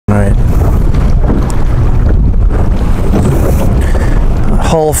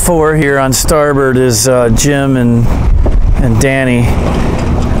all four here on starboard is Jim and Danny,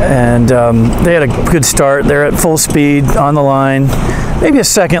 and they had a good start. They're at full speed on the line, maybe a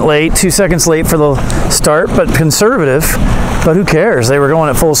second late, 2 seconds late for the start, but conservative. But who cares? They were going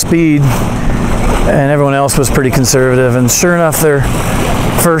at full speed, and everyone else was pretty conservative. And sure enough, they're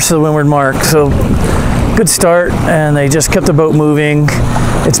first to the windward mark. So good start, and they just kept the boat moving.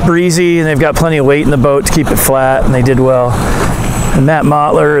 It's breezy, and they've got plenty of weight in the boat to keep it flat, and they did well. And Matt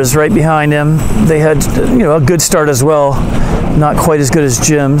Mottler is right behind him. They had, a good start as well, not quite as good as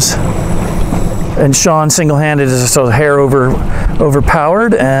Jim's. And Sean single-handed is just a hair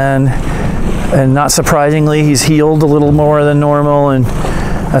overpowered, and not surprisingly, he's heeled a little more than normal, and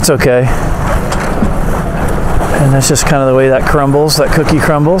that's okay. And that's just kind of the way that crumbles, that cookie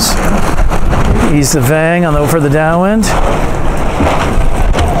crumbles. Ease the vang for the downwind.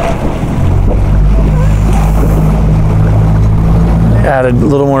 Added a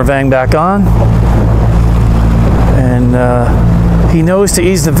little more vang back on. And he knows to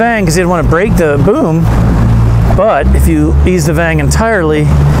ease the vang because he didn't want to break the boom. But if you ease the vang entirely,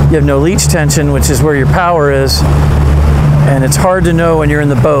 you have no leech tension, which is where your power is. And it's hard to know when you're in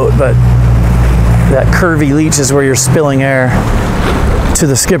the boat, but that curvy leech is where you're spilling air. To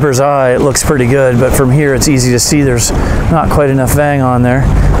the skipper's eye, it looks pretty good, but from here it's easy to see there's not quite enough vang on there.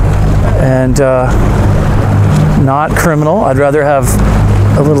 And not criminal. I'd rather have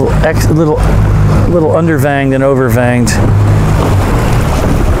a little under vanged than over vanged.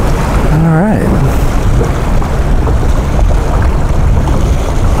 All right.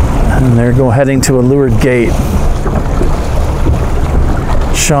 And they're heading to a leeward gate.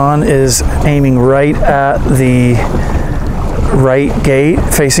 Sean is aiming right at the right gate,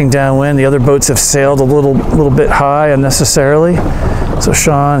 facing downwind. The other boats have sailed a little bit high unnecessarily. So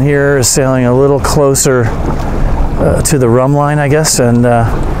Sean here is sailing a little closer to the rum line, I guess, and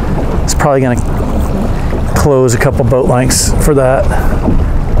it's probably going to close a couple boat lengths for that.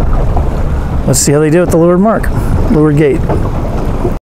 Let's see how they do at the leeward mark, leeward gate.